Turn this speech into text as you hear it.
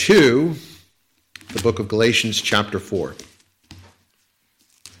to the book of Galatians chapter 4.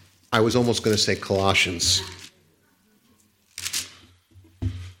 I was almost going to say Colossians.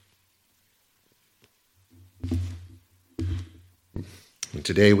 And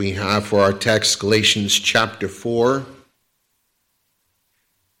today we have for our text Galatians chapter 4.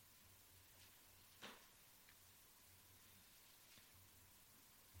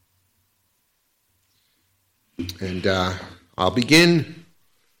 And I'll begin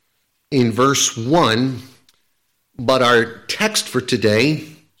in verse 1, but our text for today,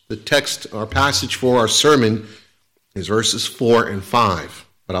 our passage for our sermon, is verses 4 and 5.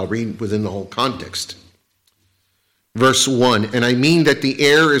 But I'll read within the whole context. Verse 1, and I mean that the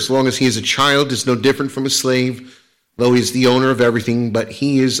heir, as long as he is a child, is no different from a slave, though he is the owner of everything, but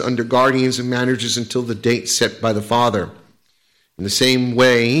he is under guardians and managers until the date set by the father. In the same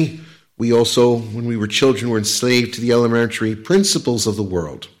way, we also, when we were children, were enslaved to the elementary principles of the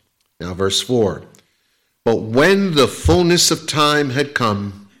world. Now, verse 4. But when the fullness of time had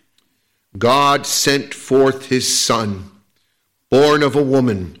come, God sent forth his Son, born of a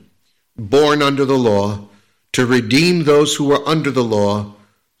woman, born under the law, to redeem those who were under the law,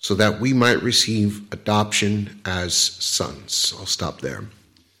 so that we might receive adoption as sons. I'll stop there.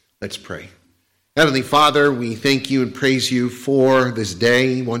 Let's pray. Heavenly Father, we thank you and praise you for this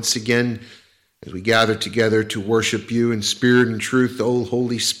day once again as we gather together to worship you in spirit and truth. O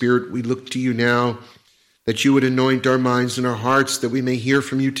Holy Spirit, we look to you now that you would anoint our minds and our hearts, that we may hear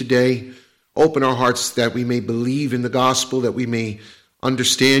from you today. Open our hearts that we may believe in the gospel, that we may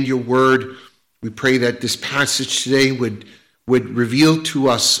understand your word. We pray that this passage today would reveal to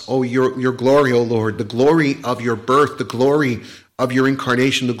us, your glory, O Lord, the glory of your birth, the glory of your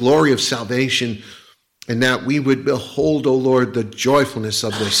incarnation, the glory of salvation, and that we would behold, O Lord, the joyfulness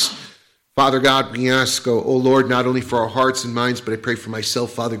of this. Father God, we ask, O Lord, not only for our hearts and minds, but I pray for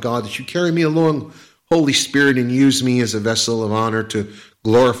myself, Father God, that you carry me along, Holy Spirit, and use me as a vessel of honor to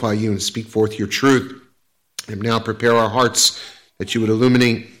glorify you and speak forth your truth. And now prepare our hearts that you would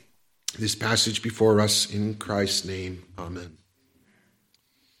illuminate this passage before us in Christ's name. Amen.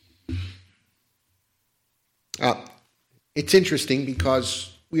 It's interesting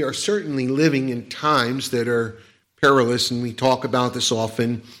because we are certainly living in times that are perilous, and we talk about this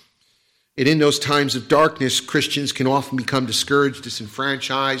often. And in those times of darkness, Christians can often become discouraged,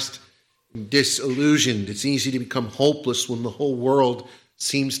 disenfranchised, and disillusioned. It's easy to become hopeless when the whole world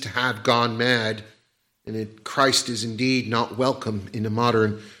seems to have gone mad, and that Christ is indeed not welcome in a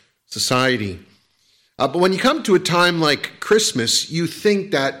modern society. But when you come to a time like Christmas, you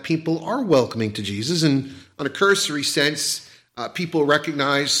think that people are welcoming to Jesus, and on a cursory sense, people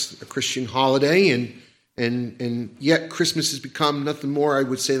recognize a Christian holiday, and yet Christmas has become nothing more, I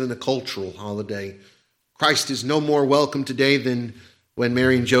would say, than a cultural holiday. Christ is no more welcome today than when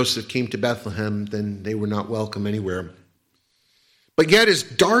Mary and Joseph came to Bethlehem, then they were not welcome anywhere. But yet, as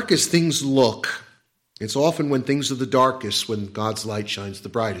dark as things look, it's often when things are the darkest when God's light shines the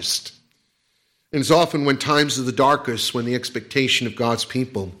brightest. And it's often when times are the darkest when the expectation of God's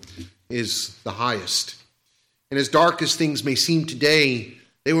people is the highest. And as dark as things may seem today,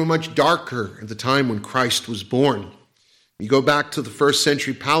 they were much darker at the time when Christ was born. You go back to the first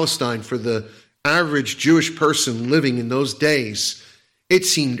century Palestine, for the average Jewish person living in those days, it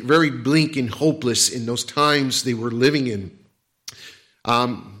seemed very bleak and hopeless in those times they were living in.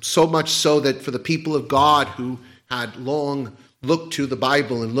 So much so that for the people of God who had long looked to the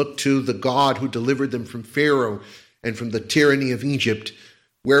Bible and looked to the God who delivered them from Pharaoh and from the tyranny of Egypt,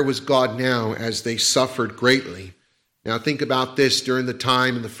 where was God now as they suffered greatly? Now think about this. During the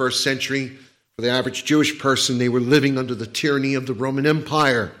time in the first century, for the average Jewish person, they were living under the tyranny of the Roman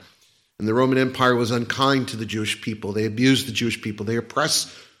Empire. And the Roman Empire was unkind to the Jewish people. They abused the Jewish people. They oppressed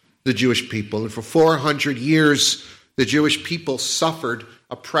the Jewish people. And for 400 years, the Jewish people suffered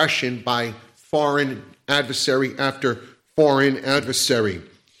oppression by foreign adversary after foreign adversary.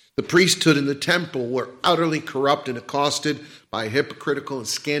 The priesthood and the temple were utterly corrupt and accosted by a hypocritical and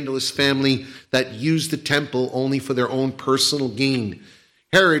scandalous family that used the temple only for their own personal gain.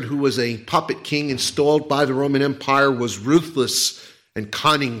 Herod, who was a puppet king installed by the Roman Empire, was ruthless and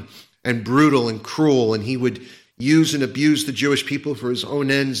cunning and brutal and cruel, and he would use and abuse the Jewish people for his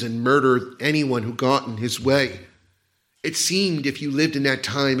own ends and murder anyone who got in his way. It seemed, if you lived in that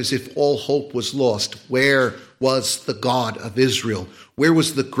time, as if all hope was lost. Where was the God of Israel? Where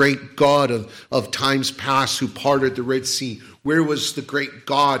was the great God of times past who parted the Red Sea? Where was the great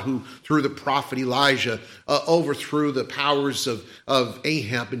God who, through the prophet Elijah, overthrew the powers of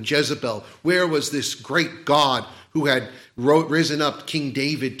Ahab and Jezebel? Where was this great God who had risen up King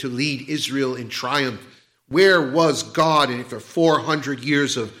David to lead Israel in triumph? Where was God after 400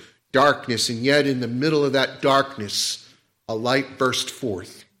 years of darkness? And yet in the middle of that darkness, a light burst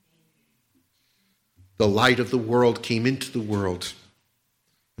forth. The light of the world came into the world,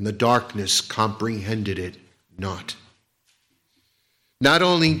 and the darkness comprehended it not. Not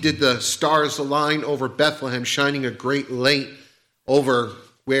only did the stars align over Bethlehem, shining a great light over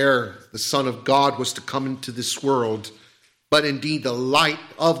where the Son of God was to come into this world, but indeed the light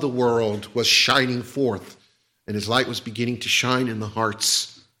of the world was shining forth, and his light was beginning to shine in the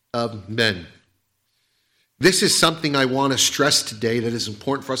hearts of men. This is something I want to stress today that is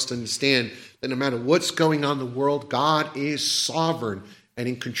important for us to understand, that no matter what's going on in the world, God is sovereign and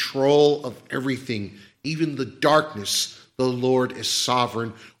in control of everything. Even the darkness, the Lord is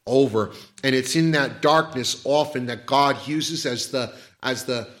sovereign over. And it's in that darkness often that God uses as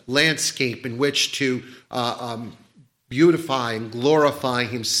the landscape in which to beautify and glorify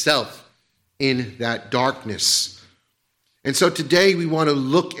himself in that darkness. And so today we want to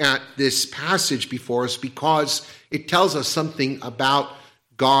look at this passage before us because it tells us something about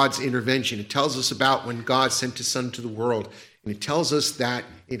God's intervention. It tells us about when God sent his Son to the world. And it tells us that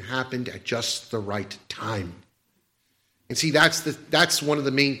it happened at just the right time. And see, that's one of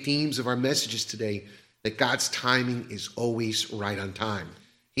the main themes of our messages today, that God's timing is always right on time.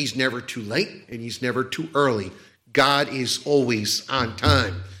 He's never too late and he's never too early. God is always on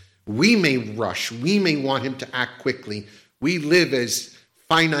time. We may rush. We may want him to act quickly. We live as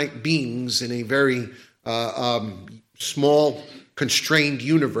finite beings in a very small, constrained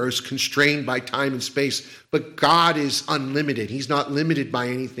universe, constrained by time and space. But God is unlimited. He's not limited by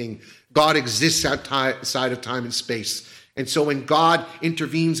anything. God exists outside of time and space. And so when God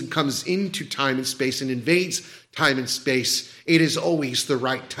intervenes and comes into time and space and invades time and space, it is always the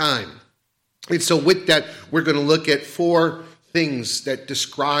right time. And so with that, we're going to look at 4 things that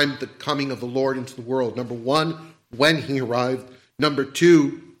describe the coming of the Lord into the world. Number 1, when he arrived. Number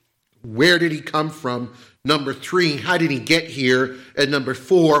 2, where did he come from? Number 3, how did he get here? And number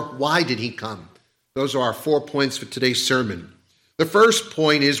 4, why did he come? Those are our 4 points for today's sermon. The first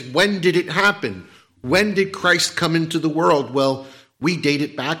point is, when did it happen? When did Christ come into the world? Well, we date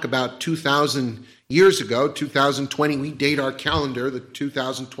it back about 2,000 years ago, 2020. We date our calendar, the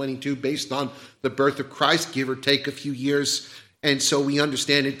 2022, based on the birth of Christ, give or take a few years. And so we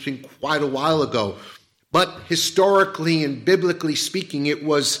understand it's been quite a while ago. But historically and biblically speaking, it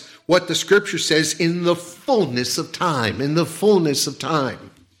was what the scripture says, in the fullness of time. In the fullness of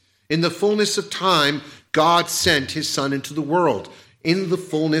time. In the fullness of time, God sent his Son into the world. In the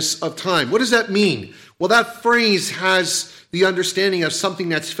fullness of time. What does that mean? Well, that phrase has the understanding of something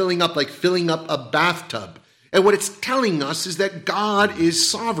that's filling up, like filling up a bathtub. And what it's telling us is that God is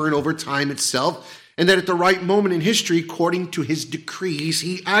sovereign over time itself, and that at the right moment in history, according to his decrees,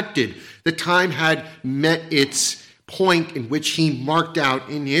 he acted. The time had met its point in which he marked out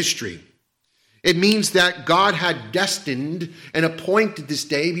in history. It means that God had destined and appointed this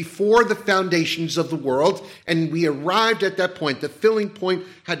day before the foundations of the world, and we arrived at that point. The filling point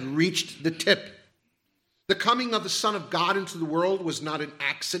had reached the tip. The coming of the Son of God into the world was not an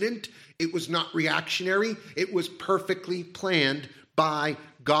accident. It was not reactionary. It was perfectly planned by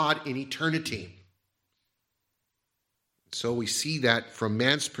God in eternity. So we see that from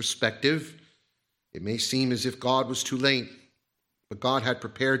man's perspective, it may seem as if God was too late, but God had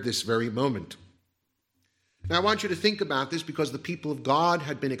prepared this very moment. Now, I want you to think about this because the people of God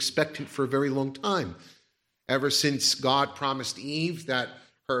had been expectant for a very long time. Ever since God promised Eve that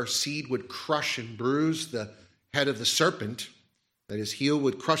her seed would crush and bruise the head of the serpent, that his heel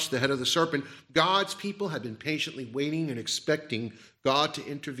would crush the head of the serpent, God's people had been patiently waiting and expecting God to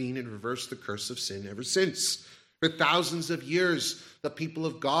intervene and reverse the curse of sin ever since. For thousands of years, the people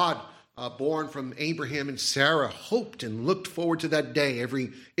of God, born from Abraham and Sarah, hoped and looked forward to that day.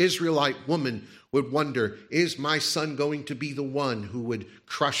 Every Israelite woman would wonder, is my son going to be the one who would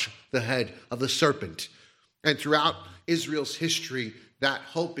crush the head of the serpent? And throughout Israel's history, that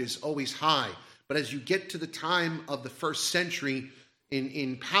hope is always high. But as you get to the time of the first century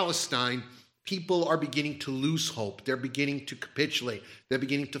in Palestine, people are beginning to lose hope. They're beginning to capitulate. They're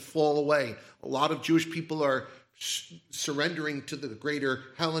beginning to fall away. A lot of Jewish people are surrendering to the greater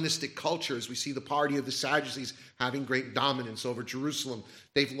Hellenistic culture, as we see the party of the Sadducees having great dominance over Jerusalem.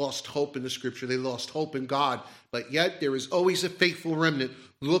 They've lost hope in the scripture. They lost hope in God. But yet there is always a faithful remnant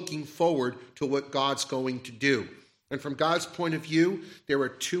looking forward to what God's going to do. And from God's point of view, there are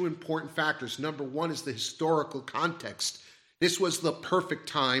 2 important factors. Number 1 is the historical context. This was the perfect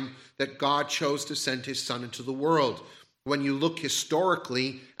time that God chose to send his Son into the world. When you look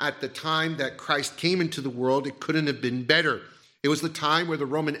historically at the time that Christ came into the world, it couldn't have been better. It was the time where the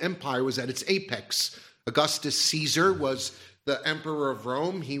Roman Empire was at its apex. Augustus Caesar was the emperor of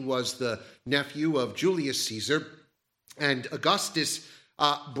Rome. He was the nephew of Julius Caesar. And Augustus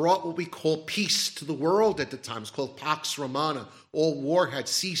brought what we call peace to the world at the time. It's called Pax Romana. All war had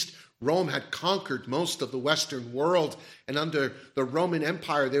ceased. Rome had conquered most of the Western world. And under the Roman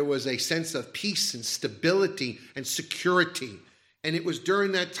Empire, there was a sense of peace and stability and security. And it was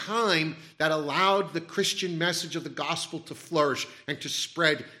during that time that allowed the Christian message of the gospel to flourish and to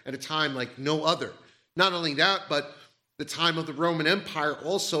spread at a time like no other. Not only that, but the time of the Roman Empire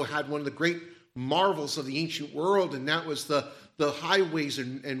also had one of the great marvels of the ancient world, and that was the highways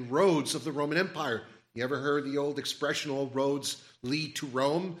and roads of the Roman Empire. You ever heard the old expression, all roads lead to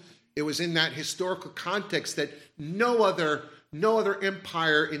Rome? It was in that historical context that no other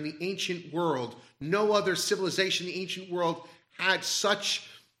empire in the ancient world, no other civilization in the ancient world had such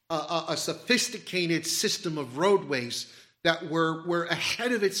a sophisticated system of roadways that were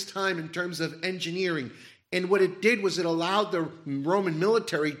ahead of its time in terms of engineering. And what it did was it allowed the Roman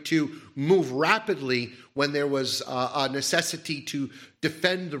military to move rapidly when there was a necessity to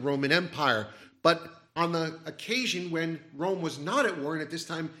defend the Roman Empire. But on the occasion when Rome was not at war, and at this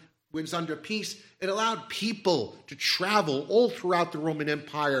time was under peace, it allowed people to travel all throughout the Roman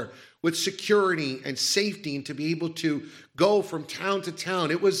Empire with security and safety and to be able to go from town to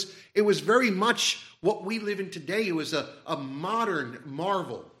town. It was very much what we live in today. It was a modern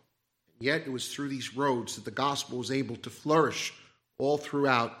marvel. Yet it was through these roads that the gospel was able to flourish all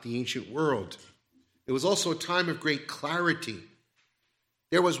throughout the ancient world. It was also a time of great clarity.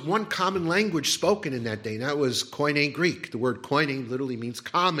 There was one common language spoken in that day, and that was Koine Greek. The word koine literally means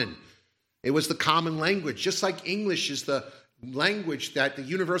common. It was the common language, just like English is the language that the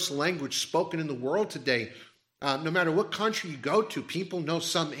universal language spoken in the world today. No matter what country you go to, people know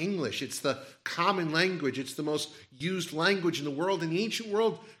some English. It's the common language. It's the most used language in the world. In the ancient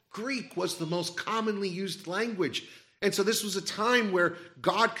world, Greek was the most commonly used language. And so this was a time where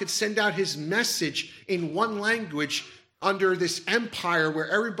God could send out his message in one language under this empire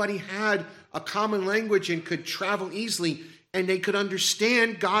where everybody had a common language and could travel easily, and they could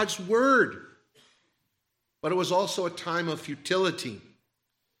understand God's word. But it was also a time of futility,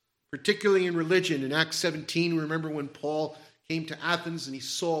 particularly in religion. In Acts 17, remember when Paul came to Athens and he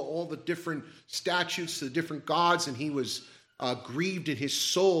saw all the different statues to the different gods, and he was grieved in his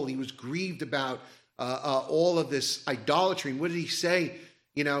soul. He was grieved about all of this idolatry. And what did he say?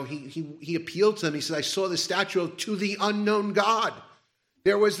 You know, he appealed to them. He said, I saw the statue to the unknown God.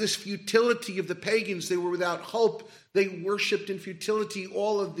 There was this futility of the pagans. They were without hope. They worshipped in futility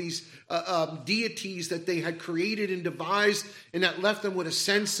all of these deities that they had created and devised, and that left them with a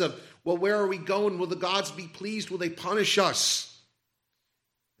sense of, well, where are we going? Will the gods be pleased? Will they punish us?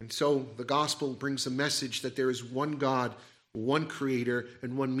 And so the gospel brings a message that there is one God, one creator,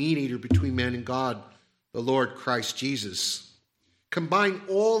 and one mediator between man and God, the Lord Christ Jesus. Combine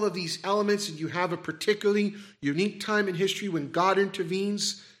all of these elements and you have a particularly unique time in history when God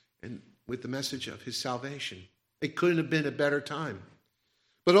intervenes and with the message of his salvation. It couldn't have been a better time.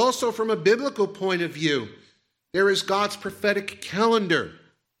 But also from a biblical point of view, there is God's prophetic calendar.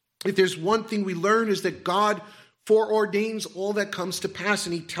 If there's one thing we learn is that God foreordains all that comes to pass,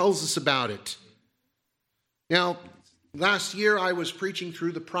 and he tells us about it. Now, last year I was preaching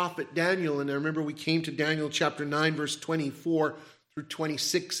through the prophet Daniel, and I remember we came to Daniel chapter 9, verse 24 through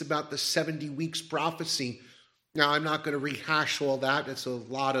 26 about the 70 weeks prophecy. Now, I'm not going to rehash all that. It's a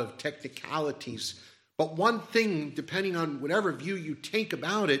lot of technicalities. But one thing, depending on whatever view you take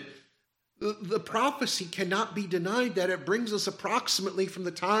about it, the prophecy cannot be denied that it brings us approximately from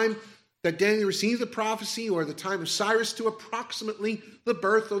the time that Daniel received the prophecy or the time of Cyrus to approximately the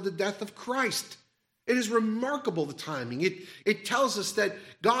birth or the death of Christ. It is remarkable, the timing. It tells us that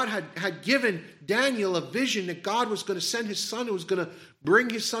God had given Daniel a vision that God was going to send his son, who was going to bring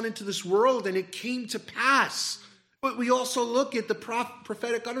his son into this world, and it came to pass. But we also look at the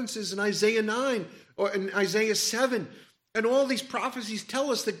prophetic utterances in Isaiah 9 or in Isaiah 7, and all these prophecies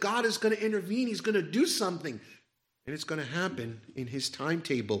tell us that God is going to intervene. He's going to do something, and it's going to happen in his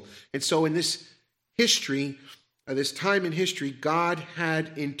timetable. And so in this history, this time in history, God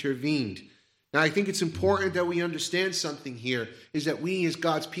had intervened. Now, I think it's important that we understand something here, is that we as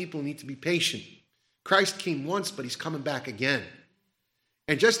God's people need to be patient. Christ came once, but he's coming back again.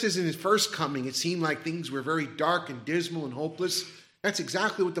 And just as in his first coming, it seemed like things were very dark and dismal and hopeless, that's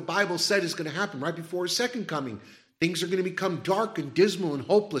exactly what the Bible said is going to happen right before his second coming. Things are going to become dark and dismal and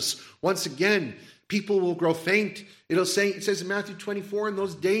hopeless. Once again, people will grow faint. It says in Matthew 24, in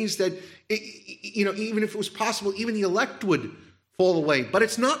those days that, even if it was possible, even the elect would fall away. But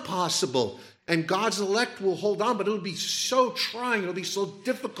it's not possible. And God's elect will hold on, but it'll be so trying, it'll be so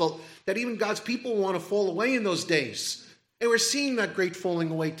difficult that even God's people want to fall away in those days. And we're seeing that great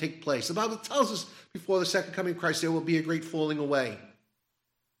falling away take place. The Bible tells us before the second coming of Christ, there will be a great falling away.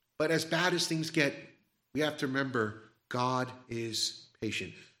 But as bad as things get, we have to remember God is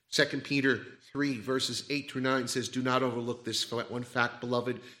patient. 2 Peter 3, verses 8 through 9 says, do not overlook this one fact,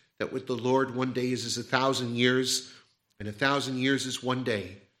 beloved, that with the Lord 1 day is as 1,000 years, and 1,000 years is 1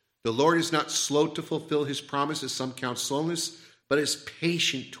 day. The Lord is not slow to fulfill his promise, as some count slowness, but is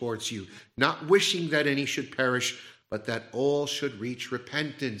patient towards you, not wishing that any should perish, but that all should reach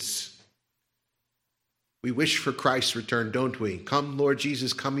repentance. We wish for Christ's return, don't we? Come, Lord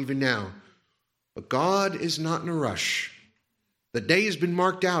Jesus, come even now. But God is not in a rush. The day has been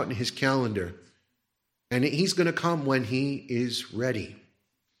marked out in his calendar, and he's going to come when he is ready.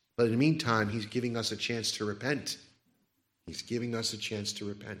 But in the meantime, he's giving us a chance to repent. He's giving us a chance to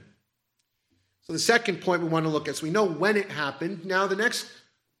repent. So the second point we want to look at, so we know when it happened. Now the next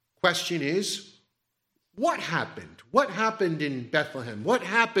question is, what happened? What happened in Bethlehem? What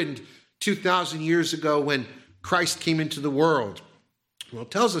happened 2,000 years ago when Christ came into the world? Well,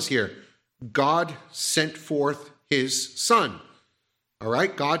 it tells us here, God sent forth his son. All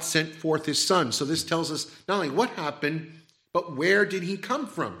right, God sent forth his son. So this tells us not only what happened, but where did he come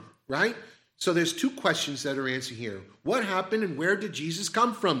from, right? So there's two questions that are answered here. What happened and where did Jesus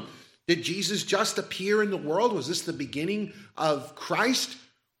come from? Did Jesus just appear in the world? Was this the beginning of Christ?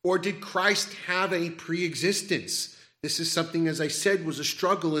 Or did Christ have a pre-existence? This is something, as I said, was a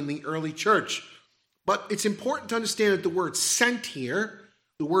struggle in the early church. But it's important to understand that the word sent here,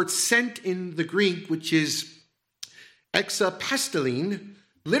 the word sent in the Greek, which is exapesteline,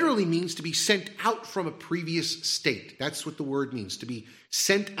 literally means to be sent out from a previous state. That's what the word means, to be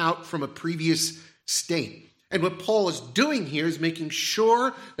sent out from a previous state. And what Paul is doing here is making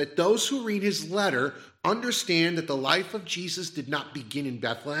sure that those who read his letter understand that the life of Jesus did not begin in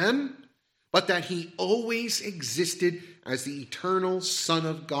Bethlehem, but that he always existed as the eternal Son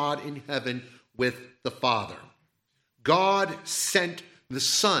of God in heaven with the Father. God sent the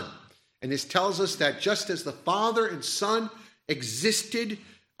Son. And this tells us that just as the Father and Son existed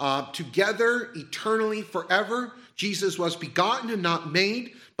together eternally forever, Jesus was begotten and not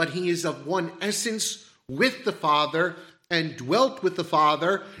made, but he is of one essence with the Father and dwelt with the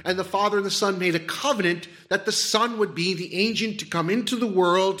Father, and the Father and the Son made a covenant that the Son would be the agent to come into the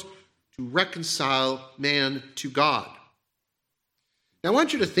world to reconcile man to God. Now, I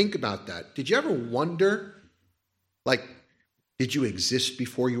want you to think about that. Did you ever wonder, did you exist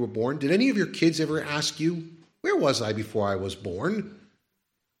before you were born? Did any of your kids ever ask you, where was I before I was born?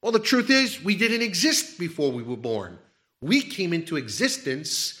 Well, the truth is, we didn't exist before we were born. We came into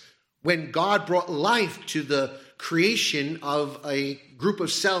existence when God brought life to the creation of a group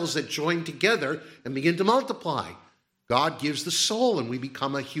of cells that join together and begin to multiply. God gives the soul and we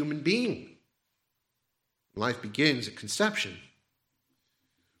become a human being. Life begins at conception.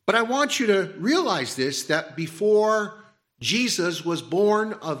 But I want you to realize this, that before Jesus was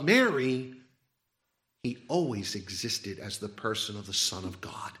born of Mary, he always existed as the person of the Son of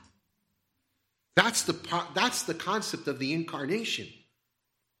God. That's the concept of the incarnation.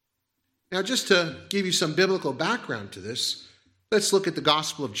 Now, just to give you some biblical background to this, let's look at the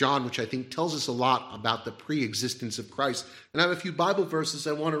Gospel of John, which I think tells us a lot about the pre-existence of Christ. And I have a few Bible verses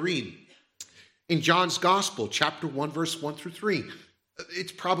I want to read. In John's Gospel, chapter 1, verse 1 through 3,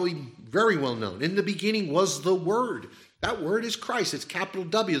 it's probably very well known. In the beginning was the Word. That Word is Christ. It's capital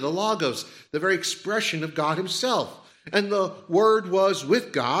W, the Logos, the very expression of God himself. And the Word was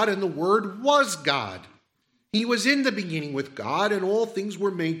with God, and the Word was God. He was in the beginning with God, and all things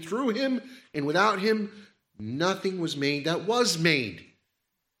were made through him, and without him nothing was made that was made.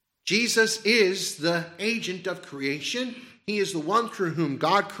 Jesus is the agent of creation. He is the one through whom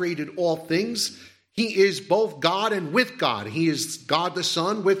God created all things. He is both God and with God. He is God the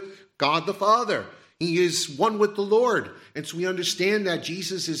Son with God the Father. He is one with the Lord. And so we understand that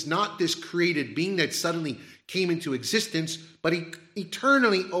Jesus is not this created being that suddenly came into existence, but he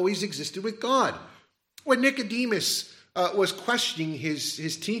eternally always existed with God. When Nicodemus was questioning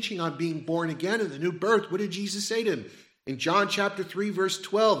his teaching on being born again and the new birth, what did Jesus say to him? In John chapter 3, verse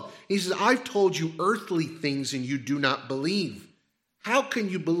 12, he says, I've told you earthly things and you do not believe. How can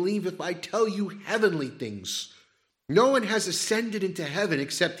you believe if I tell you heavenly things? No one has ascended into heaven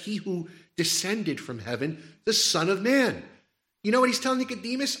except he who descended from heaven, the Son of Man. You know what he's telling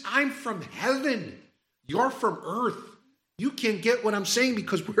Nicodemus? I'm from heaven. You're from earth. You can't get what I'm saying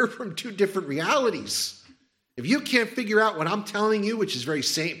because we're from two different realities. If you can't figure out what I'm telling you, which is very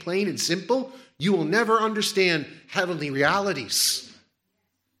plain and simple, you will never understand heavenly realities.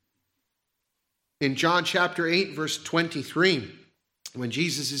 In John chapter 8, verse 23, when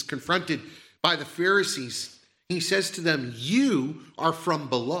Jesus is confronted by the Pharisees, he says to them, "You are from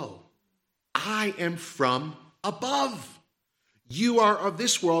below. I am from above. You are of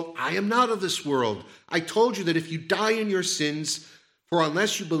this world. I am not of this world. I told you that if you die in your sins, for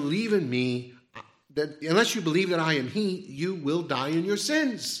unless you believe in me, unless you believe that I am he, you will die in your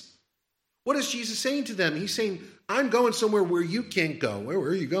sins." What is Jesus saying to them? He's saying, I'm going somewhere where you can't go. Where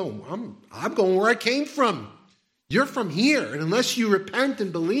are you going? I'm going where I came from. You're from here. And unless you repent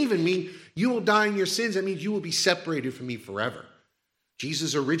and believe in me, you will die in your sins. That means you will be separated from me forever.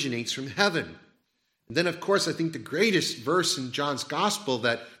 Jesus originates from heaven. And then, of course, I think the greatest verse in John's gospel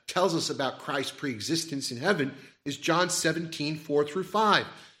that tells us about Christ's preexistence in heaven is John 17, 4 through 5.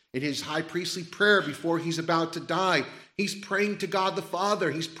 In his high priestly prayer before he's about to die, he's praying to God the Father.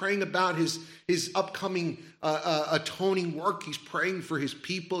 He's praying about his upcoming atoning work. He's praying for his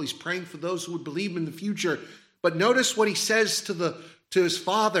people. He's praying for those who would believe in the future. But notice what he says to his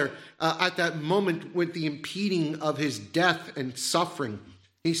Father at that moment with the impeding of his death and suffering.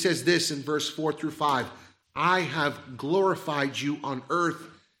 He says this in verse 4 through 5, "I have glorified you on earth.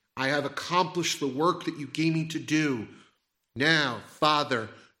 I have accomplished the work that you gave me to do. Now, Father,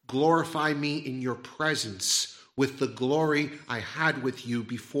 glorify me in your presence with the glory I had with you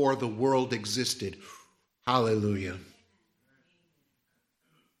before the world existed." Hallelujah.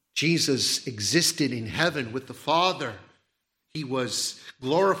 Jesus existed in heaven with the Father. He was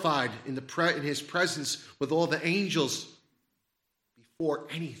glorified in his presence with all the angels before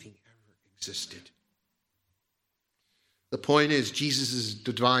anything ever existed. The point is, Jesus'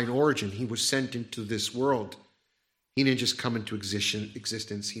 divine origin, he was sent into this world. He didn't just come into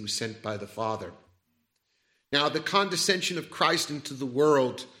existence. He was sent by the Father. Now, the condescension of Christ into the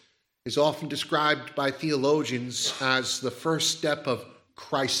world is often described by theologians as the first step of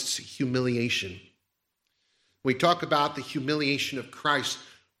Christ's humiliation. When we talk about the humiliation of Christ,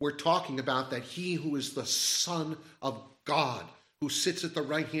 we're talking about that he who is the Son of God, who sits at the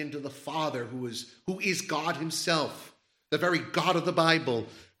right hand of the Father, who is God himself, the very God of the Bible,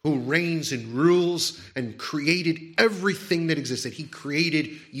 who reigns and rules and created everything that existed. He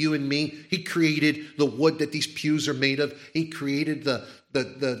created you and me. He created the wood that these pews are made of. He created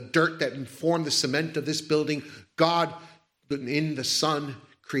the dirt that formed the cement of this building. God, in the Son,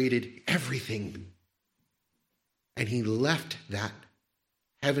 created everything. And he left that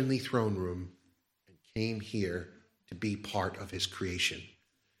heavenly throne room and came here to be part of his creation.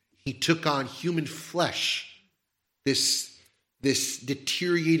 He took on human flesh, this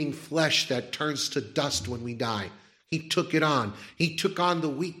deteriorating flesh that turns to dust when we die. He took it on. He took on the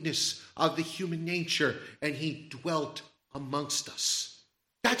weakness of the human nature, and he dwelt amongst us.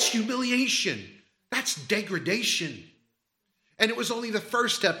 That's humiliation. That's degradation. And it was only the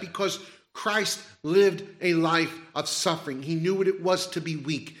first step because Christ lived a life of suffering. He knew what it was to be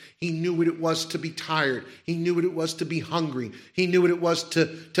weak. He knew what it was to be tired. He knew what it was to be hungry. He knew what it was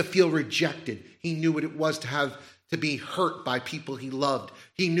to feel rejected. He knew what it was to be hurt by people he loved.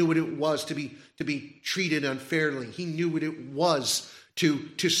 He knew what it was to be treated unfairly. He knew what it was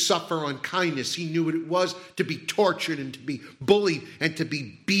to suffer unkindness. He knew what it was to be tortured and to be bullied and to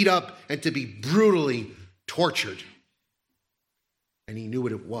be beat up and to be brutally tortured. And he knew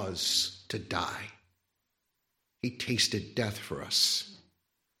what it was to die. He tasted death for us.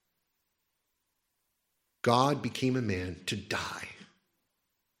 God became a man to die.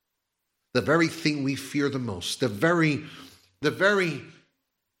 The very thing we fear the most, the very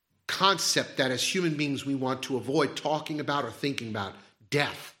concept that as human beings we want to avoid talking about or thinking about,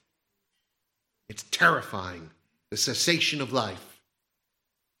 death. It's terrifying, the cessation of life.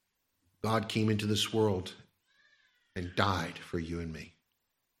 God came into this world and died for you and me.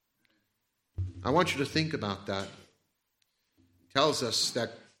 I want you to think about that. It tells us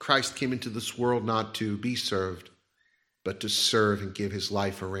that Christ came into this world not to be served, but to serve and give his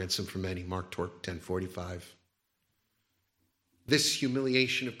life a ransom for many. Mark 10:45. This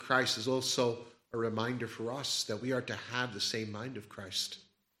humiliation of Christ is also a reminder for us that we are to have the same mind of Christ.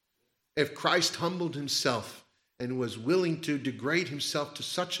 If Christ humbled himself and was willing to degrade himself to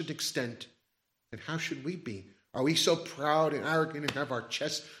such an extent, then how should we be? Are we so proud and arrogant and have our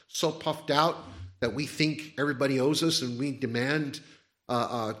chests so puffed out that we think everybody owes us and we demand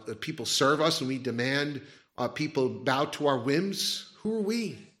people serve us and we demand people bow to our whims? Who are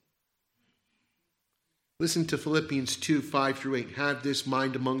we? Listen to Philippians 2:5-8. Have this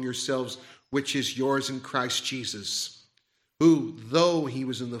mind among yourselves, which is yours in Christ Jesus, who, though he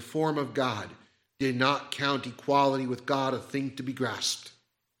was in the form of God, did not count equality with God a thing to be grasped.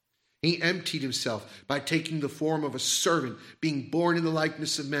 He emptied himself by taking the form of a servant, being born in the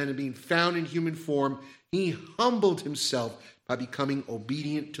likeness of men and being found in human form. He humbled himself by becoming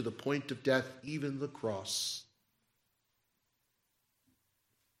obedient to the point of death, even the cross.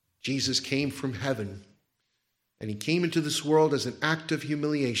 Jesus came from heaven, and he came into this world as an act of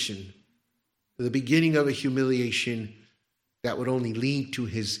humiliation, the beginning of a humiliation that would only lead to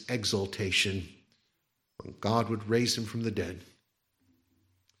his exaltation when God would raise him from the dead.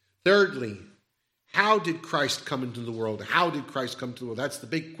 Thirdly, how did Christ come into the world? How did Christ come to the world? That's the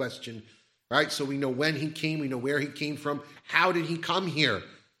big question, right? So we know when he came, we know where he came from. How did he come here?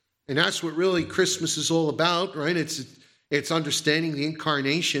 And that's what really Christmas is all about, right? It's understanding the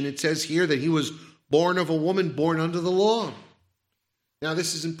incarnation. It says here that he was born of a woman, born under the law. Now,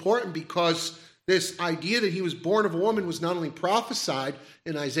 this is important because this idea that he was born of a woman was not only prophesied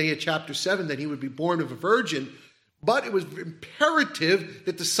in Isaiah chapter 7 that he would be born of a virgin, but it was imperative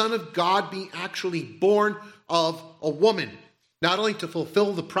that the Son of God be actually born of a woman. Not only to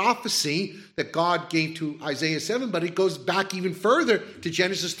fulfill the prophecy that God gave to Isaiah 7, but it goes back even further to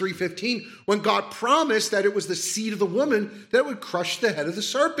Genesis 3:15, when God promised that it was the seed of the woman that would crush the head of the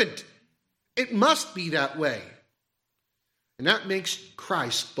serpent. It must be that way. And that makes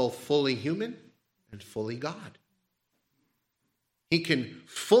Christ both fully human and fully God. He can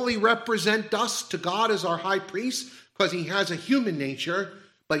fully represent us to God as our high priest because he has a human nature,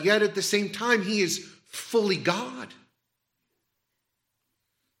 but yet at the same time, he is fully God.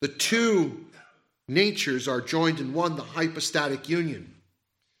 The two natures are joined in one, the hypostatic union.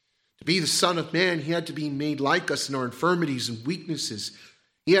 To be the Son of Man, he had to be made like us in our infirmities and weaknesses.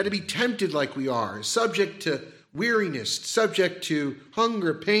 He had to be tempted like we are, subject to weariness, subject to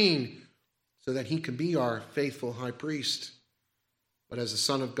hunger, pain, so that he can be our faithful high priest. But as the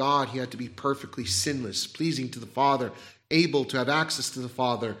Son of God, he had to be perfectly sinless, pleasing to the Father, able to have access to the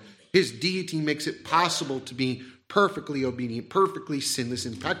Father. His deity makes it possible to be perfectly obedient, perfectly sinless,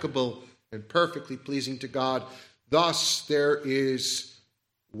 impeccable, and perfectly pleasing to God. Thus, there is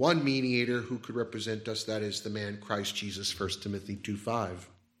one mediator who could represent us, that is the man Christ Jesus, 1 Timothy 2:5.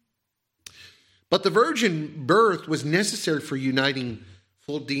 But the virgin birth was necessary for uniting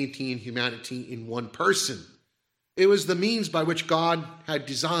full deity and humanity in one person. It was the means by which God had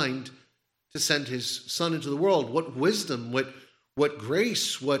designed to send his Son into the world. What wisdom, what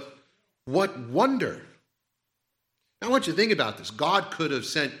grace, what wonder. Now, I want you to think about this. God could have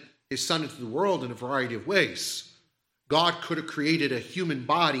sent his Son into the world in a variety of ways. God could have created a human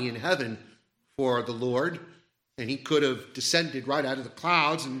body in heaven for the Lord, and he could have descended right out of the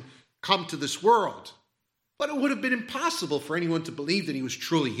clouds and come to this world. But it would have been impossible for anyone to believe that he was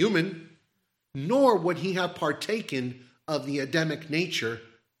truly human, nor would he have partaken of the Adamic nature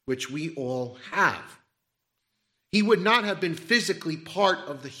which we all have. He would not have been physically part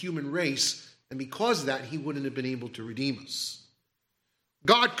of the human race, and because of that, he wouldn't have been able to redeem us.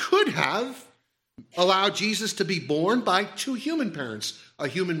 God could have allowed Jesus to be born by two human parents, a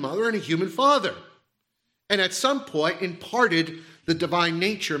human mother and a human father, and at some point imparted the divine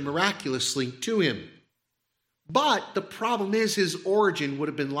nature miraculously to him. But the problem is his origin would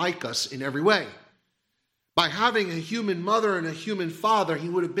have been like us in every way. By having a human mother and a human father, he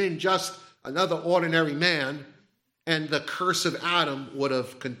would have been just another ordinary man, and the curse of Adam would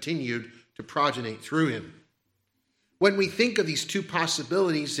have continued to progenate through him. When we think of these two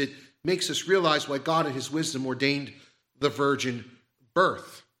possibilities, it makes us realize why God in his wisdom ordained the virgin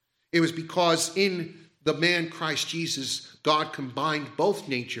birth. It was because in the man Christ Jesus, God combined both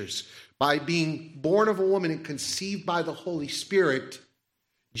natures. By being born of a woman and conceived by the Holy Spirit,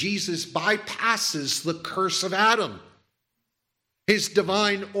 Jesus bypasses the curse of Adam. His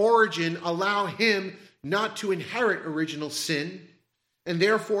divine origin allows him not to inherit original sin and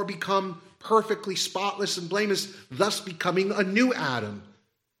therefore become perfectly spotless and blameless, thus becoming a new Adam,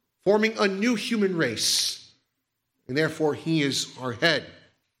 forming a new human race. And therefore, he is our head.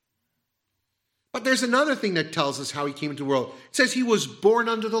 But there's another thing that tells us how he came into the world. It says he was born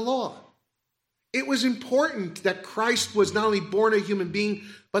under the law. It was important that Christ was not only born a human being,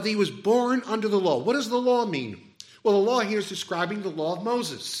 but that he was born under the law. What does the law mean? Well, the law here is describing the law of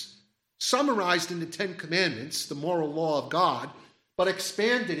Moses, summarized in the Ten Commandments, the moral law of God, but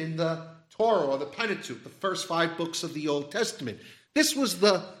expanded in the Torah or the Pentateuch, the first 5 books of the Old Testament. This was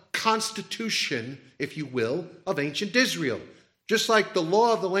the constitution, if you will, of ancient Israel. Just like the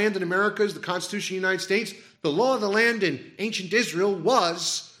law of the land in America is the Constitution of the United States, the law of the land in ancient Israel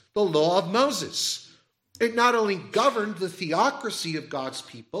was the law of Moses. It not only governed the theocracy of God's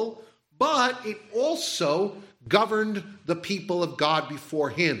people, but it also governed the people of God before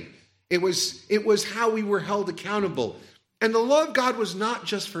him. It was how we were held accountable. And the law of God was not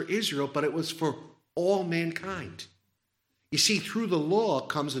just for Israel, but it was for all mankind. You see, through the law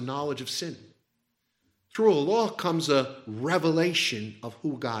comes a knowledge of sin. Through a law comes a revelation of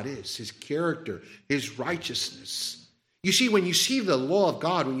who God is, his character, his righteousness. You see, when you see the law of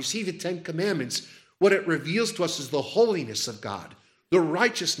God, when you see the Ten Commandments, what it reveals to us is the holiness of God, the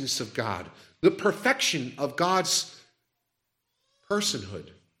righteousness of God, the perfection of God's personhood.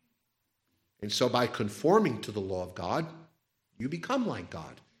 And so by conforming to the law of God, you become like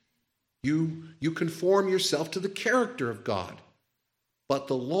God. You conform yourself to the character of God. But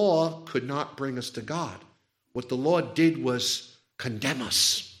the law could not bring us to God. What the law did was condemn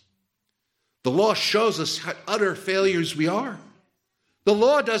us. The law shows us how utter failures we are. The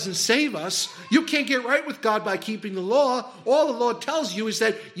law doesn't save us. You can't get right with God by keeping the law. All the law tells you is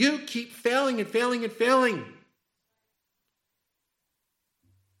that you keep failing and failing and failing.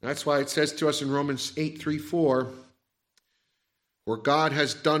 That's why it says to us in Romans 8:3-4, "For God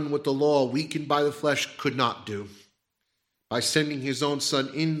has done what the law, weakened by the flesh, could not do, by sending his own Son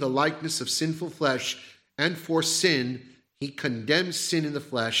in the likeness of sinful flesh, and for sin, he condemned sin in the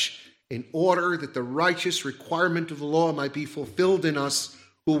flesh, in order that the righteous requirement of the law might be fulfilled in us,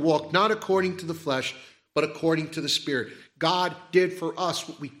 who walk not according to the flesh, but according to the Spirit." God did for us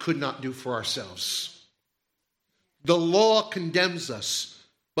what we could not do for ourselves. The law condemns us,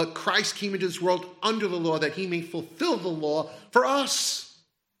 but Christ came into this world under the law that he may fulfill the law for us.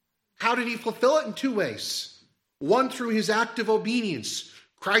 How did he fulfill it? In two ways. One, through his act of obedience.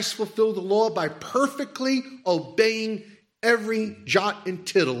 Christ fulfilled the law by perfectly obeying every jot and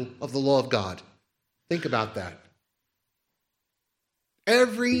tittle of the law of God. Think about that.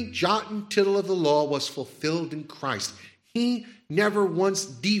 Every jot and tittle of the law was fulfilled in Christ. He never once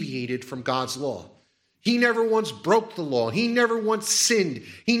deviated from God's law. He never once broke the law. He never once sinned.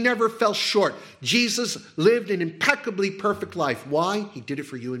 He never fell short. Jesus lived an impeccably perfect life. Why? He did it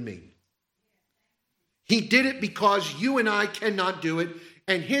for you and me. He did it because you and I cannot do it,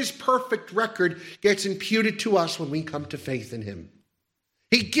 and his perfect record gets imputed to us when we come to faith in him.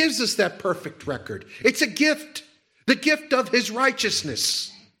 He gives us that perfect record. It's a gift, the gift of his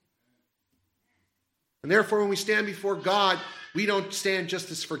righteousness. And therefore, when we stand before God, we don't stand just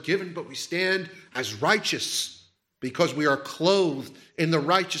as forgiven, but we stand as righteous because we are clothed in the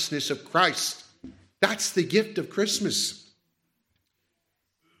righteousness of Christ. That's the gift of Christmas.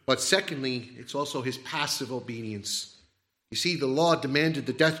 But secondly, it's also his passive obedience. You see, the law demanded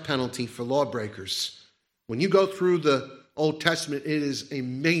the death penalty for lawbreakers. When you go through the Old Testament, it is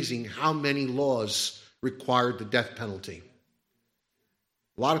amazing how many laws required the death penalty.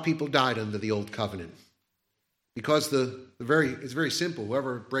 A lot of people died under the Old Covenant because it's very simple.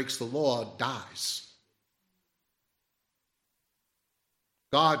 Whoever breaks the law dies.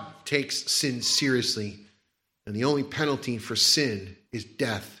 God takes sin seriously, and the only penalty for sin is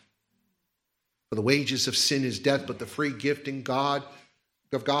death. For the wages of sin is death, but the free gift of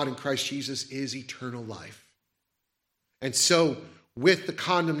God in Christ Jesus is eternal life. And so, with the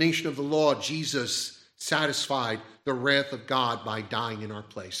condemnation of the law, Jesus satisfied the wrath of God by dying in our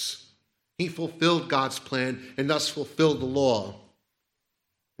place. He fulfilled God's plan and thus fulfilled the law.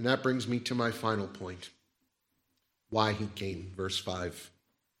 And that brings me to my final point. Why he came, verse 5.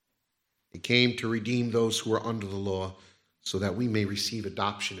 He came to redeem those who are under the law, so that we may receive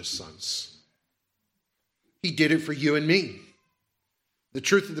adoption as sons. He did it for you and me. The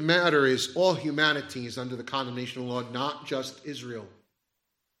truth of the matter is all humanity is under the condemnation of the law, not just Israel.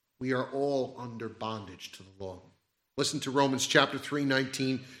 We are all under bondage to the law. Listen to Romans chapter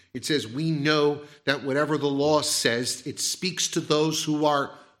 3:19. It says, "We know that whatever the law says, it speaks to those who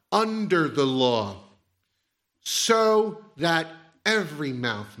are under the law, so that every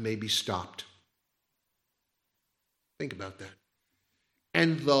mouth may be stopped." Think about that.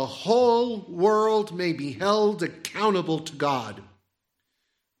 "And the whole world may be held accountable to God.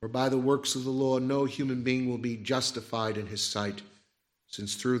 For by the works of the law, no human being will be justified in his sight,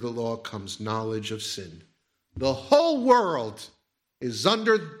 since through the law comes knowledge of sin." The whole world is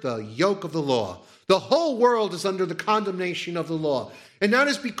under the yoke of the law. The whole world is under the condemnation of the law. And that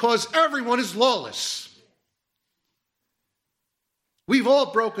is because everyone is lawless. We've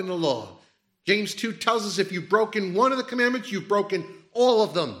all broken the law. James 2 tells us if you've broken one of the commandments, you've broken all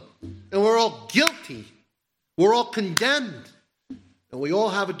of them. And we're all guilty. We're all condemned. And we all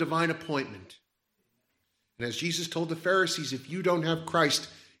have a divine appointment. And as Jesus told the Pharisees, if you don't have Christ,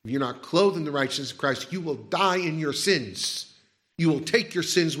 if you're not clothed in the righteousness of Christ, you will die in your sins. You will take your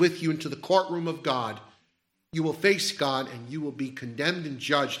sins with you into the courtroom of God. You will face God, and you will be condemned and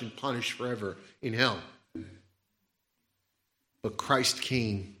judged and punished forever in hell. But Christ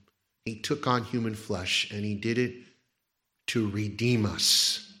came. He took on human flesh, and he did it to redeem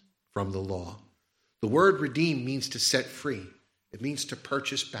us from the law. The word redeem means to set free. It means to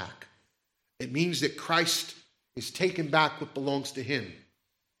purchase back. It means that Christ is taken back what belongs to him.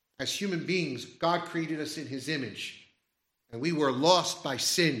 As human beings, God created us in his image, and we were lost by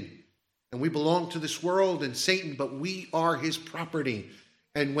sin, and we belong to this world and Satan, but we are his property.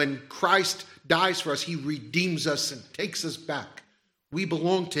 And when Christ dies for us, he redeems us and takes us back. We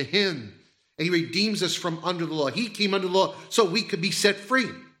belong to him, and he redeems us from under the law. He came under the law so we could be set free.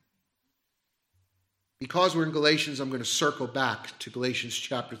 Because we're in Galatians, I'm going to circle back to Galatians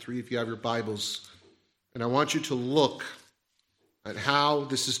chapter 3 if you have your Bibles. And I want you to look at how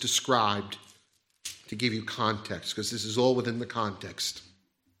this is described to give you context, because this is all within the context.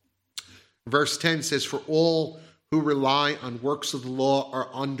 Verse 10 says, "For all who rely on works of the law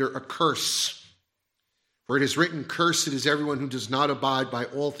are under a curse. For it is written, cursed is everyone who does not abide by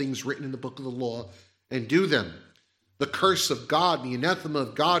all things written in the book of the law and do them." The curse of God, the anathema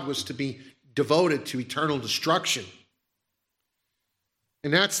of God, was to be devoted to eternal destruction.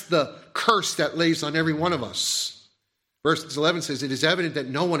 And that's the curse that lays on every one of us. Verse 11 says, "It is evident that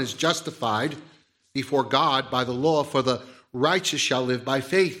no one is justified before God by the law, for the righteous shall live by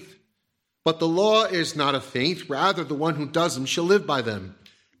faith. But the law is not of faith, rather the one who does them shall live by them.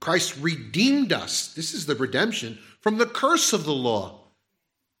 Christ redeemed us," this is the redemption, "from the curse of the law."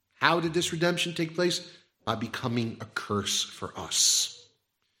 How did this redemption take place? By becoming a curse for us.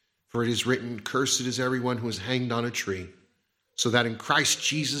 "For it is written, cursed is everyone who is hanged on a tree, so that in Christ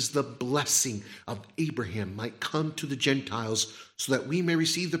Jesus the blessing of Abraham might come to the Gentiles, so that we may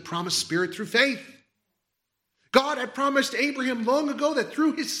receive the promised Spirit through faith." God had promised Abraham long ago that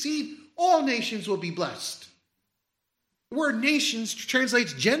through his seed all nations will be blessed. The word nations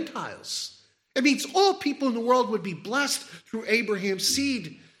translates Gentiles. It means all people in the world would be blessed through Abraham's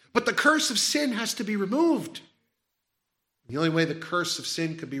seed. But the curse of sin has to be removed. The only way the curse of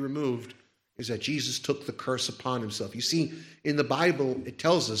sin could be removed is that Jesus took the curse upon himself. You see, in the Bible, it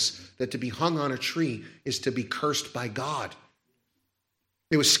tells us that to be hung on a tree is to be cursed by God.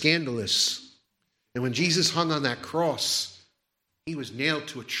 It was scandalous. And when Jesus hung on that cross, he was nailed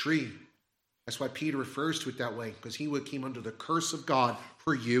to a tree. That's why Peter refers to it that way, because he came under the curse of God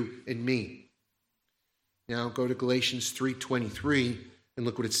for you and me. Now go to Galatians 3:23 and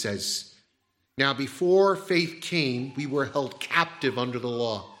look what it says. "Now before faith came, we were held captive under the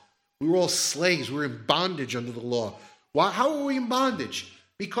law." We were all slaves. We were in bondage under the law. Why? How were we in bondage?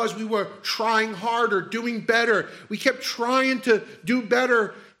 Because we were trying harder, doing better. We kept trying to do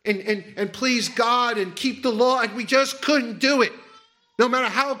better and please God and keep the law, and we just couldn't do it. No matter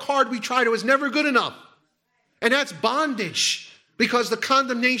how hard we tried, it was never good enough. And that's bondage, because the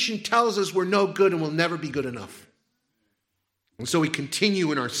condemnation tells us we're no good and we'll never be good enough. And so we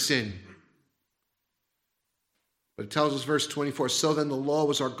continue in our sin. But it tells us, verse 24, "So then the law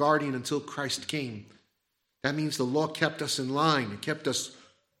was our guardian until Christ came." That means the law kept us in line. It kept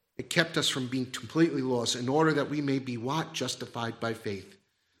us from being completely lost, in order that we may be what? Justified by faith.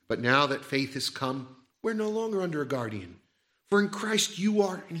 But now that faith has come, we're no longer under a guardian. For in Christ you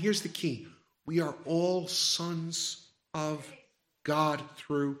are, and here's the key, we are all sons of God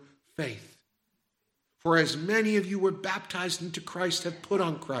through faith. For as many of you were baptized into Christ have put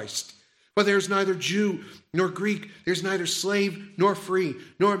on Christ. For there is neither Jew nor Greek, there's neither slave nor free,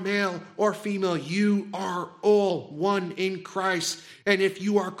 nor male or female. You are all one in Christ. And if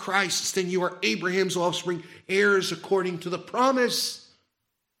you are Christ's, then you are Abraham's offspring, heirs according to the promise.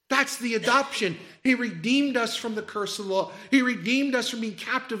 That's the adoption. He redeemed us from the curse of the law. He redeemed us from being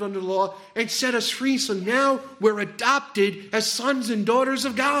captive under the law and set us free. So now we're adopted as sons and daughters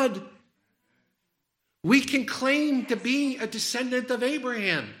of God. We can claim to be a descendant of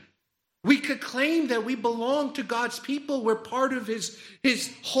Abraham. We could claim that we belong to God's people. We're part of his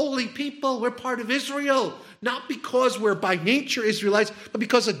holy people. We're part of Israel. Not because we're by nature Israelites, but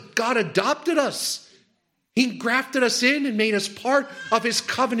because God adopted us. He grafted us in and made us part of his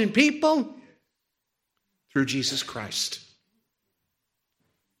covenant people through Jesus Christ.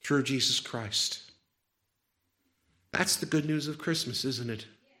 Through Jesus Christ. That's the good news of Christmas, isn't it?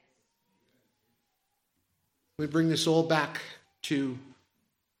 We bring this all back to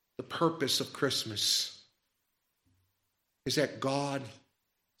the purpose of Christmas, is that God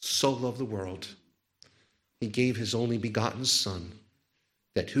so loved the world, he gave his only begotten Son,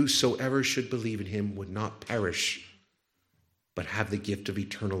 that whosoever should believe in him would not perish, but have the gift of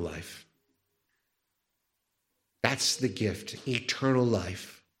eternal life. That's the gift, eternal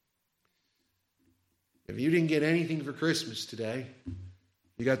life. If you didn't get anything for Christmas today,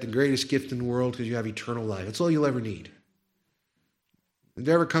 you got the greatest gift in the world, because you have eternal life. That's all you'll ever need. If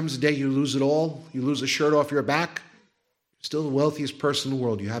there ever comes a day you lose it all, you lose a shirt off your back, still the wealthiest person in the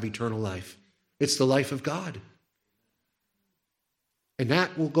world, you have eternal life. It's the life of God. And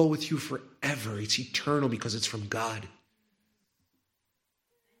that will go with you forever. It's eternal because it's from God.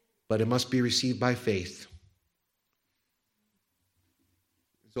 But it must be received by faith.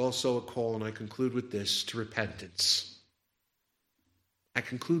 There's also a call, and I conclude with this, to repentance. I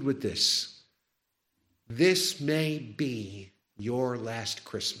conclude with this. This may be your last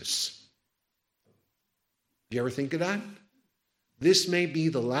Christmas. Do you ever think of that? This may be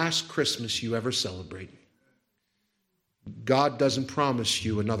the last Christmas you ever celebrate. God doesn't promise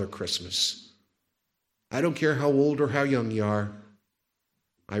you another Christmas. I don't care how old or how young you are.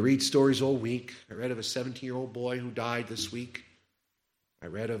 I read stories all week. I read of a 17-year-old boy who died this week. I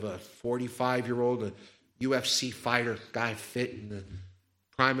read of a 45-year-old, a UFC fighter, guy fit in the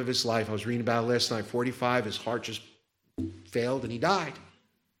prime of his life. I was reading about it last night. 45, his heart just failed and he died.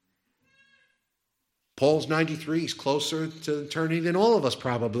 Paul's 93. He's closer to eternity than all of us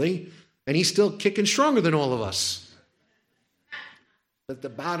probably. And he's still kicking stronger than all of us. But the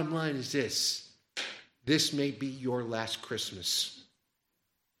bottom line is this. This may be your last Christmas.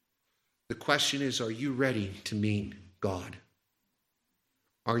 The question is, are you ready to meet God?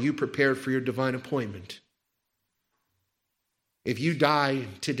 Are you prepared for your divine appointment? If you die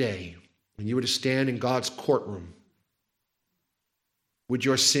today and you were to stand in God's courtroom, would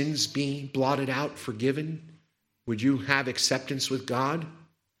your sins be blotted out, forgiven? Would you have acceptance with God?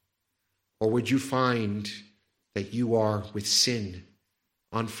 Or would you find that you are with sin,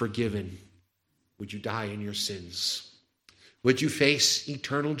 unforgiven? Would you die in your sins? Would you face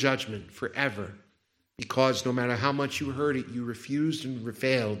eternal judgment forever because no matter how much you heard it, you refused and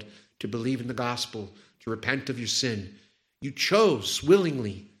failed to believe in the gospel, to repent of your sin? You chose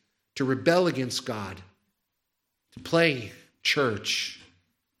willingly to rebel against God, to play church,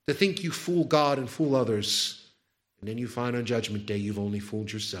 to think you fool God and fool others, and then you find on Judgment Day you've only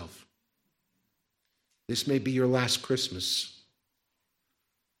fooled yourself. This may be your last Christmas.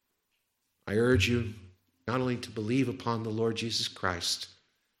 I urge you not only to believe upon the Lord Jesus Christ,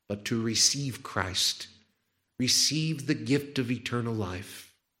 but to receive Christ. Receive the gift of eternal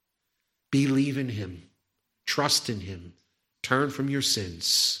life. Believe in him. Trust in him. Turn from your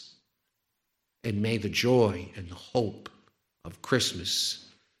sins. And may the joy and the hope of Christmas,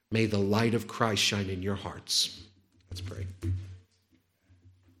 may the light of Christ shine in your hearts. Let's pray.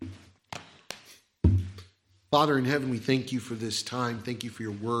 Father in heaven, we thank you for this time. Thank you for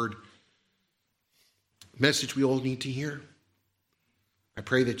your word. Message we all need to hear. I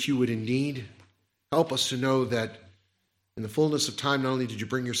pray that you would indeed help us to know that in the fullness of time, not only did you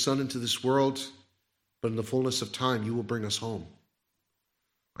bring your Son into this world, but in the fullness of time, you will bring us home.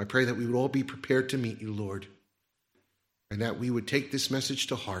 I pray that we would all be prepared to meet you, Lord, and that we would take this message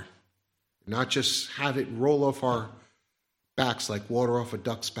to heart, not just have it roll off our backs like water off a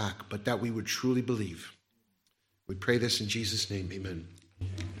duck's back, but that we would truly believe. We pray this in Jesus' name, amen.